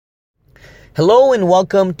Hello and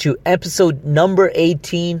welcome to episode number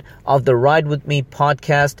 18 of the Ride With Me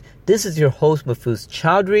podcast. This is your host Mahfouz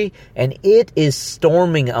Chowdhury and it is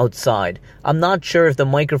storming outside. I'm not sure if the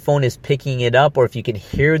microphone is picking it up or if you can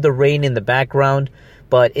hear the rain in the background,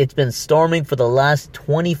 but it's been storming for the last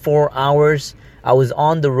 24 hours. I was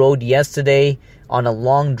on the road yesterday on a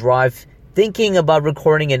long drive thinking about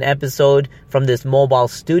recording an episode from this mobile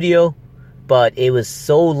studio, but it was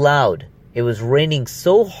so loud. It was raining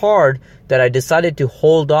so hard that I decided to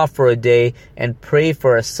hold off for a day and pray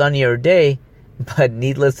for a sunnier day. But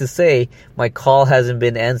needless to say, my call hasn't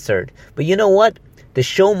been answered. But you know what? The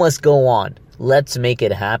show must go on. Let's make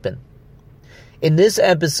it happen. In this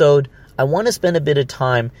episode, I want to spend a bit of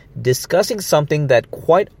time discussing something that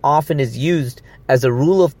quite often is used as a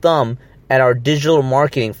rule of thumb at our digital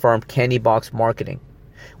marketing firm, Candy Box Marketing.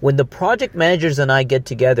 When the project managers and I get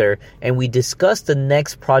together and we discuss the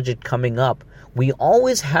next project coming up, we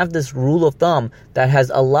always have this rule of thumb that has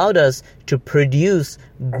allowed us to produce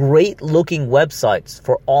great looking websites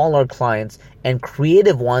for all our clients and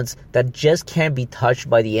creative ones that just can't be touched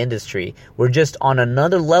by the industry. We're just on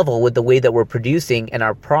another level with the way that we're producing and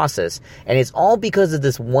our process. And it's all because of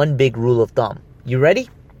this one big rule of thumb. You ready?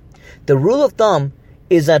 The rule of thumb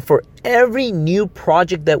is that for every new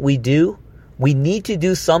project that we do, we need to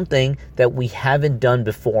do something that we haven't done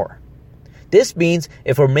before. This means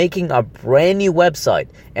if we're making a brand new website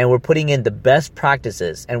and we're putting in the best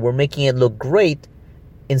practices and we're making it look great,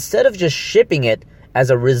 instead of just shipping it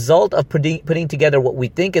as a result of putting together what we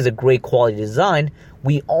think is a great quality design,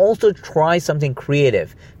 we also try something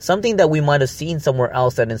creative, something that we might have seen somewhere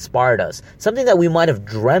else that inspired us, something that we might have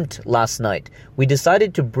dreamt last night. We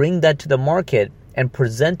decided to bring that to the market and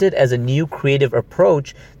present it as a new creative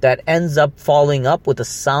approach that ends up following up with a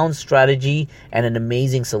sound strategy and an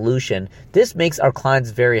amazing solution. This makes our clients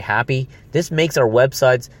very happy. This makes our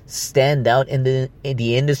websites stand out in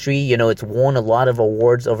the industry. You know, it's won a lot of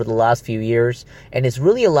awards over the last few years, and it's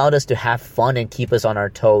really allowed us to have fun and keep us on our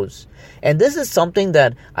toes. And this is something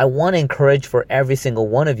that I want to encourage for every single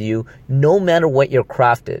one of you, no matter what your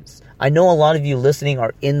craft is. I know a lot of you listening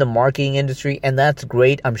are in the marketing industry, and that's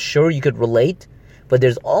great. I'm sure you could relate. But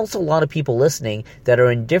there's also a lot of people listening that are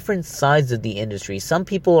in different sides of the industry. Some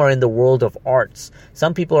people are in the world of arts.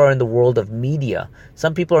 Some people are in the world of media.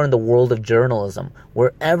 Some people are in the world of journalism.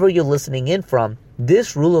 Wherever you're listening in from,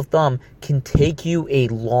 this rule of thumb can take you a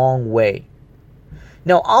long way.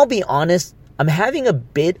 Now, I'll be honest, I'm having a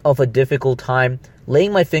bit of a difficult time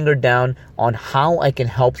laying my finger down on how I can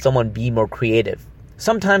help someone be more creative.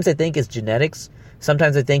 Sometimes I think it's genetics.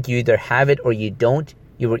 Sometimes I think you either have it or you don't.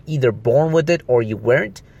 You were either born with it or you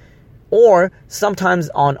weren't. Or sometimes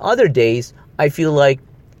on other days, I feel like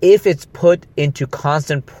if it's put into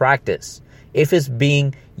constant practice, if it's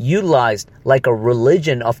being utilized like a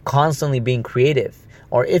religion of constantly being creative,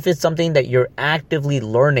 or if it's something that you're actively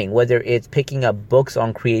learning, whether it's picking up books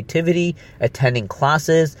on creativity, attending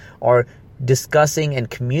classes, or discussing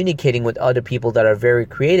and communicating with other people that are very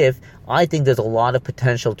creative, I think there's a lot of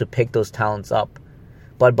potential to pick those talents up.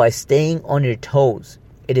 But by staying on your toes,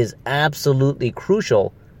 it is absolutely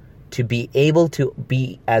crucial to be able to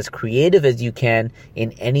be as creative as you can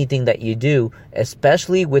in anything that you do,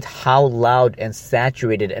 especially with how loud and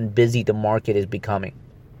saturated and busy the market is becoming.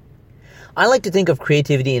 I like to think of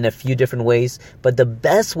creativity in a few different ways, but the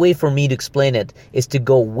best way for me to explain it is to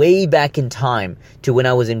go way back in time to when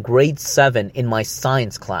I was in grade 7 in my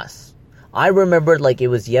science class. I remember it like it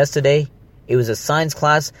was yesterday. It was a science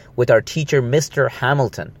class with our teacher, Mr.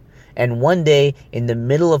 Hamilton. And one day, in the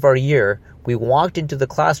middle of our year, we walked into the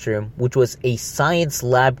classroom, which was a science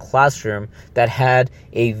lab classroom that had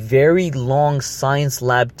a very long science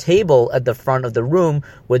lab table at the front of the room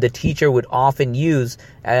where the teacher would often use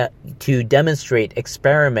to demonstrate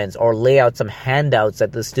experiments or lay out some handouts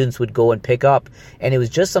that the students would go and pick up. And it was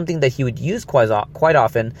just something that he would use quite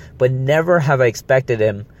often, but never have I expected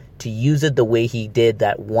him to use it the way he did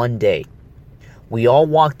that one day. We all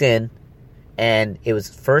walked in. And it was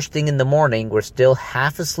first thing in the morning. We're still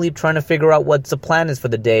half asleep trying to figure out what the plan is for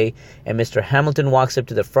the day. And Mr. Hamilton walks up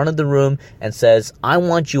to the front of the room and says, "I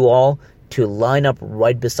want you all to line up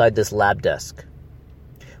right beside this lab desk."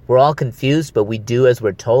 We're all confused, but we do as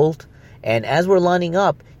we're told. And as we're lining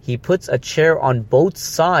up, he puts a chair on both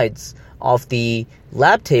sides of the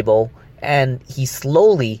lab table. And he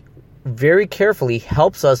slowly, very carefully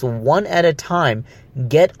helps us one at a time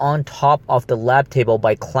get on top of the lab table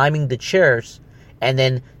by climbing the chairs and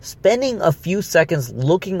then spending a few seconds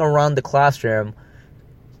looking around the classroom,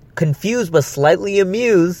 confused but slightly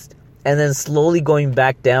amused, and then slowly going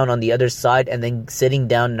back down on the other side and then sitting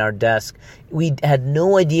down in our desk. We had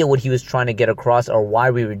no idea what he was trying to get across or why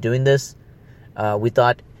we were doing this, We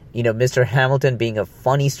thought, Mr. Hamilton being a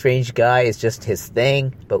funny, strange guy is just his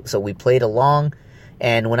thing. So we played along.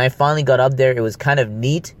 And when I finally got up there, it was kind of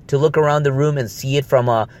neat to look around the room and see it from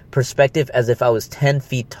a perspective as if I was 10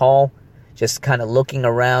 feet tall. Just kind of looking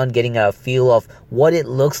around, getting a feel of what it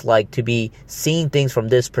looks like to be seeing things from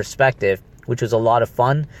this perspective, which was a lot of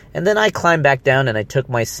fun. And then I climbed back down and I took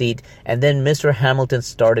my seat. And then Mr. Hamilton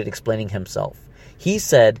started explaining himself. He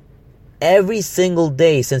said, every single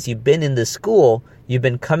day since you've been in this school, you've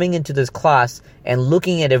been coming into this class and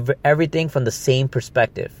looking at everything from the same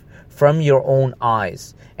perspective, from your own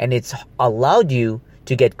eyes. And it's allowed you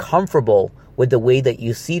to get comfortable with the way that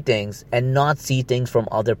you see things and not see things from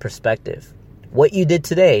other perspective. What you did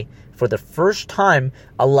today, for the first time,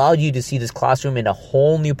 allowed you to see this classroom in a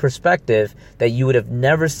whole new perspective that you would have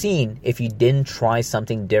never seen if you didn't try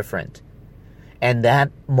something different. And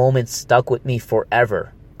that moment stuck with me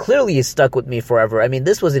forever. Clearly it stuck with me forever. I mean,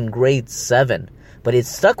 this was in grade 7, but it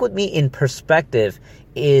stuck with me in perspective.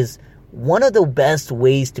 Is one of the best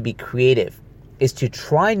ways to be creative is to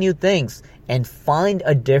try new things and find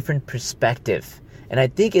a different perspective. And I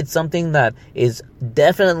think it's something that is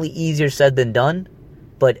definitely easier said than done.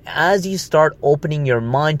 But as you start opening your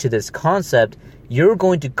mind to this concept, you're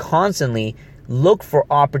going to constantly look for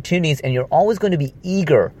opportunities, and you're always going to be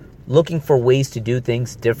eager, looking for ways to do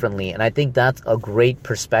things differently. And I think that's a great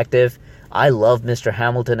perspective. I love Mr.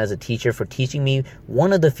 Hamilton as a teacher for teaching me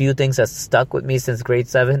one of the few things that's stuck with me since grade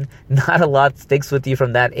 7. Not a lot sticks with you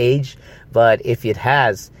from that age, but if it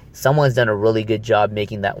has, someone's done a really good job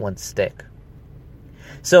making that one stick.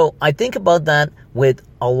 So I think about that with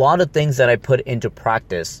a lot of things that I put into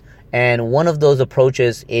practice. And one of those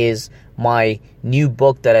approaches is my new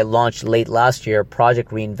book that I launched late last year,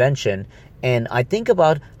 Project Reinvention. And I think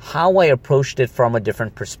about how I approached it from a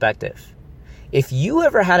different perspective. If you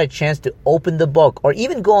ever had a chance to open the book, or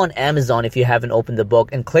even go on Amazon if you haven't opened the book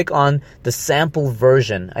and click on the sample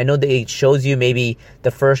version. I know that it shows you maybe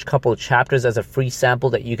the first couple of chapters as a free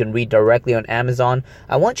sample that you can read directly on Amazon.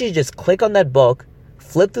 I want you to just click on that book,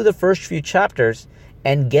 flip through the first few chapters,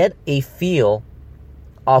 and get a feel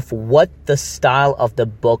of what the style of the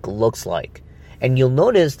book looks like. And you'll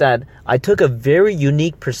notice that I took a very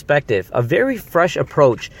unique perspective, a very fresh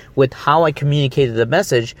approach with how I communicated the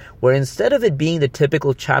message, where instead of it being the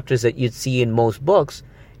typical chapters that you'd see in most books,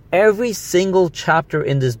 every single chapter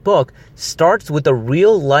in this book starts with a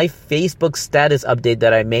real life Facebook status update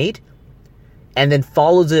that I made, and then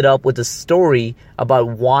follows it up with a story about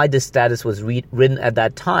why the status was written at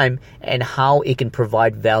that time and how it can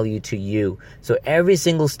provide value to you. So every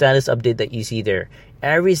single status update that you see there,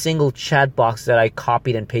 every single chat box that I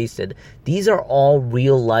copied and pasted, these are all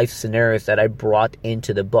real life scenarios that I brought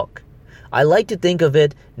into the book. I like to think of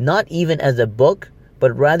it not even as a book,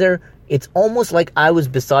 but rather it's almost like I was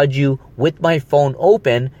beside you with my phone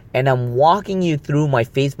open and I'm walking you through my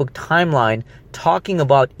Facebook timeline, talking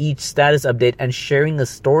about each status update and sharing a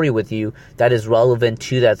story with you that is relevant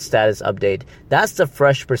to that status update. That's the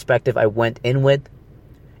fresh perspective I went in with.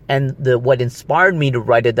 And what inspired me to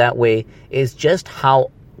write it that way is just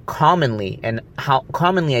how commonly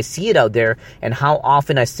I see it out there, and how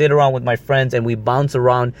often I sit around with my friends and we bounce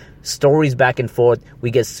around stories back and forth.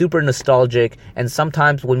 We get super nostalgic, and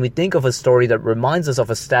sometimes when we think of a story that reminds us of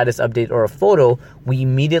a status update or a photo, we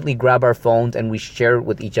immediately grab our phones and we share it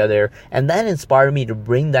with each other. And that inspired me to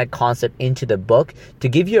bring that concept into the book, to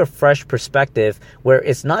give you a fresh perspective where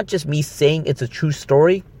it's not just me saying it's a true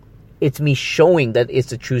story, it's me showing that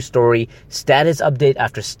it's a true story, status update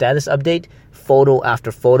after status update, photo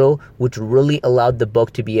after photo, which really allowed the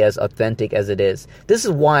book to be as authentic as it is. This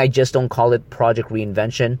is why I just don't call it Project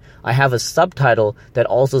Reinvention. I have a subtitle that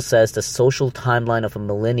also says The Social Timeline of a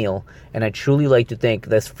Millennial, and I truly like to think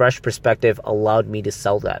this fresh perspective allowed me to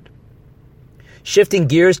sell that. Shifting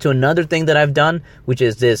gears to another thing that I've done, which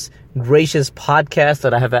is this gracious podcast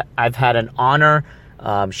that I've had an honor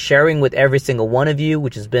sharing with every single one of you,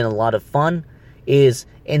 which has been a lot of fun, is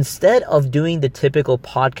instead of doing the typical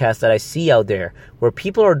podcast that I see out there, where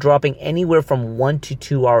people are dropping anywhere from 1 to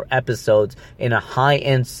 2 hour episodes in a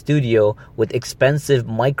high-end studio with expensive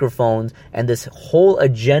microphones and this whole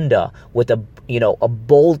agenda with a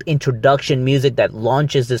bold introduction music that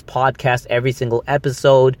launches this podcast every single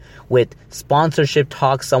episode, with sponsorship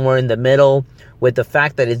talk somewhere in the middle, with the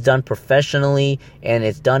fact that it's done professionally and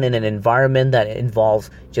it's done in an environment that involves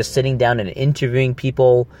just sitting down and interviewing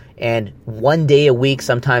people, and one day a week,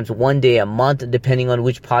 sometimes one day a month, depending on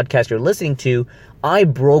which podcast you're listening to, I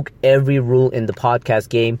broke every rule in the podcast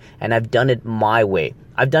game, and I've done it my way.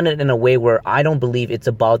 I've done it in a way where I don't believe it's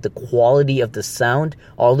about the quality of the sound,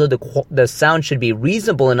 although the sound should be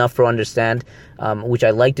reasonable enough for understand, which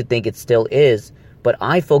I like to think it still is, but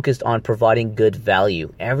I focused on providing good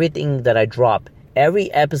value. Everything that I drop,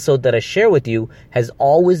 every episode that I share with you has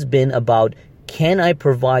always been about, can I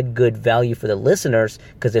provide good value for the listeners?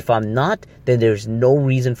 Because if I'm not, then there's no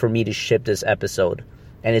reason for me to ship this episode.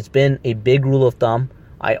 And it's been a big rule of thumb.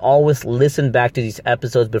 I always listen back to these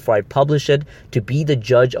episodes before I publish it to be the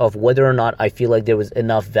judge of whether or not I feel like there was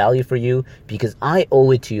enough value for you, because I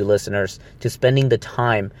owe it to you listeners to spending the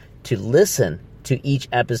time to listen to each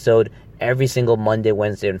episode every single Monday,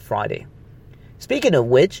 Wednesday, and Friday. Speaking of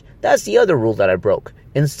which, that's the other rule that I broke.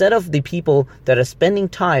 Instead of the people that are spending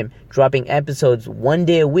time dropping episodes one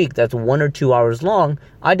day a week that's 1 or 2 hours long,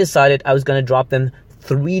 I decided I was going to drop them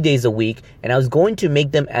 3 days a week, and I was going to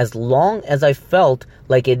make them as long as I felt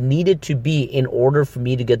like it needed to be in order for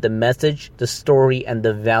me to get the message, the story, and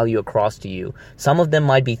the value across to you. Some of them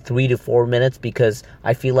might be 3 to 4 minutes because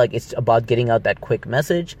I feel like it's about getting out that quick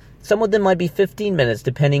message. Some of them might be 15 minutes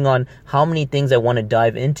depending on how many things I want to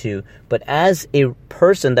dive into. But as a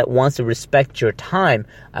person that wants to respect your time,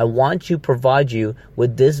 I want to provide you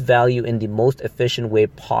with this value in the most efficient way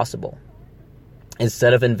possible.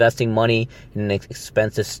 Instead of investing money in an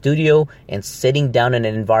expensive studio and sitting down in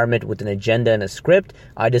an environment with an agenda and a script,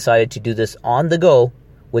 I decided to do this on the go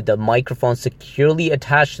with the microphone securely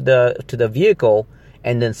attached to the vehicle,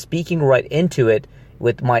 and then speaking right into it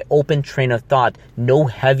with my open train of thought. No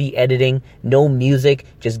heavy editing, no music,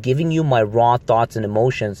 just giving you my raw thoughts and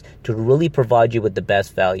emotions to really provide you with the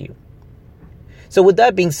best value. So with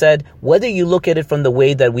that being said, whether you look at it from the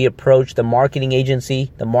way that we approach the marketing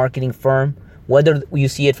agency, the marketing firm, whether you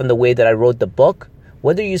see it from the way that I wrote the book,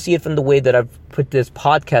 whether you see it from the way that I've put this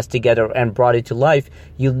podcast together and brought it to life,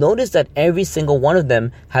 you'll notice that every single one of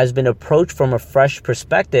them has been approached from a fresh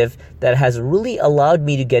perspective that has really allowed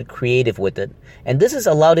me to get creative with it. And this has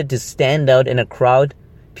allowed it to stand out in a crowd.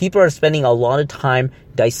 People are spending a lot of time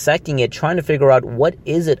dissecting it, trying to figure out what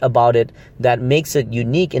is it about it that makes it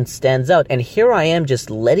unique and stands out. And here I am just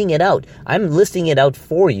letting it out. I'm listing it out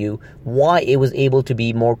for you, why it was able to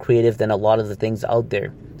be more creative than a lot of the things out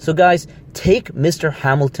there. So guys, take Mr.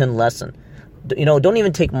 Hamilton lesson. Don't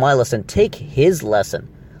even take my lesson. Take his lesson.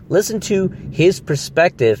 Listen to his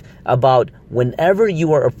perspective about whenever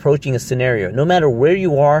you are approaching a scenario, no matter where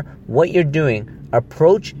you are, what you're doing,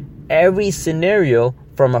 approach every scenario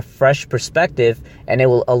from a fresh perspective, and it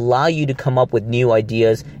will allow you to come up with new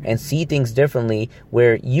ideas and see things differently,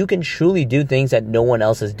 where you can truly do things that no one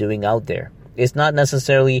else is doing out there. It's not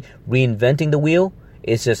necessarily reinventing the wheel.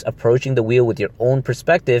 It's just approaching the wheel with your own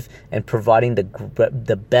perspective and providing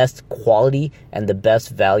the best quality and the best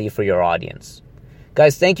value for your audience.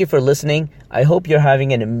 Guys, thank you for listening. I hope you're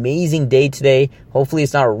having an amazing day today. Hopefully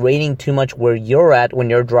it's not raining too much where you're at when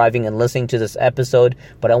you're driving and listening to this episode.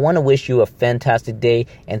 But I want to wish you a fantastic day,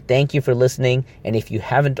 and thank you for listening. And if you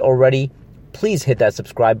haven't already, please hit that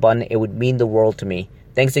subscribe button. It would mean the world to me.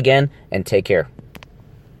 Thanks again, and take care.